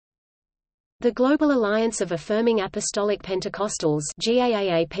The Global Alliance of Affirming Apostolic Pentecostals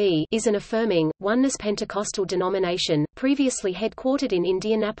 (GAAAP) is an affirming, oneness Pentecostal denomination, previously headquartered in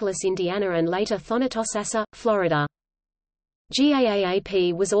Indianapolis, Indiana and later Thanatos, Florida.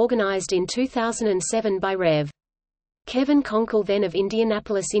 GAAAP was organized in 2007 by Rev. Kevin Conkle, then of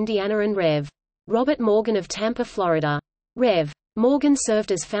Indianapolis, Indiana, and Rev. Robert Morgan of Tampa, Florida. Rev. Morgan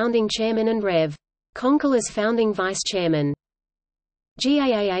served as founding chairman and Rev. Conkle as founding vice chairman.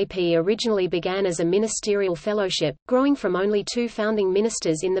 GAAAP originally began as a ministerial fellowship, growing from only 2 founding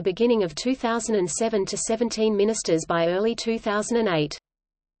ministers in the beginning of 2007 to 17 ministers by early 2008.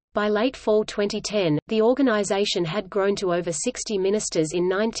 By late fall 2010, the organization had grown to over 60 ministers in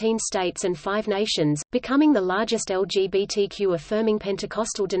 19 states and 5 nations, becoming the largest LGBTQ affirming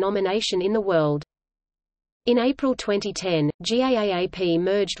Pentecostal denomination in the world. In April 2010, GAAAP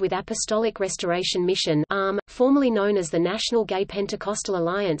merged with Apostolic Restoration Mission (ARM), formerly known as the National Gay Pentecostal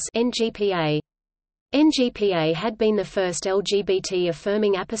Alliance (NGPA). NGPA had been the first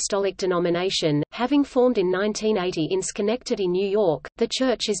LGBT-affirming apostolic denomination, having formed in 1980 in Schenectady, New York. The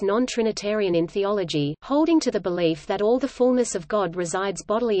Church is non-Trinitarian in theology, holding to the belief that all the fullness of God resides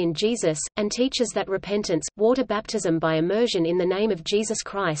bodily in Jesus, and teaches that repentance, water baptism by immersion in the name of Jesus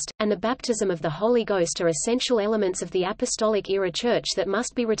Christ, and the baptism of the Holy Ghost are essential elements of the apostolic-era Church that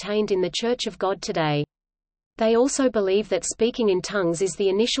must be retained in the Church of God today. They also believe that speaking in tongues is the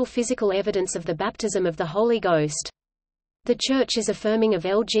initial physical evidence of the baptism of the Holy Ghost. The Church is affirming of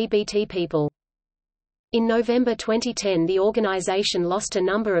LGBT people. In November 2010, the organization lost a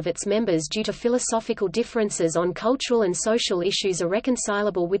number of its members due to philosophical differences on cultural and social issues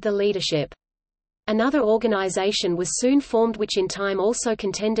irreconcilable with the leadership. Another organization was soon formed which in time also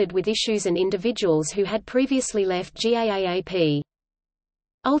contended with issues and individuals who had previously left GAAAP.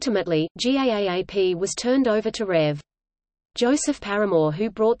 Ultimately, GAAAP was turned over to Rev. Joseph Paramore, who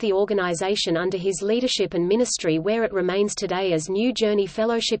brought the organization under his leadership and ministry, where it remains today as New Journey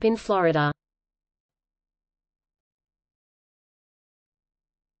Fellowship in Florida.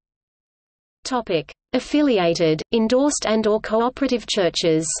 Topic: Affiliated, endorsed and/or cooperative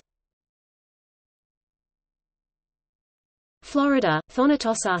churches. Florida,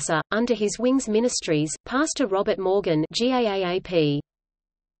 Thanatos, under his wings ministries, Pastor Robert Morgan, GAAAP.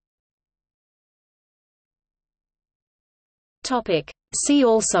 See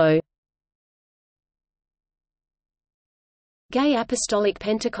also: Gay Apostolic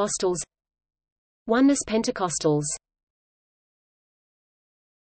Pentecostals, Oneness Pentecostals.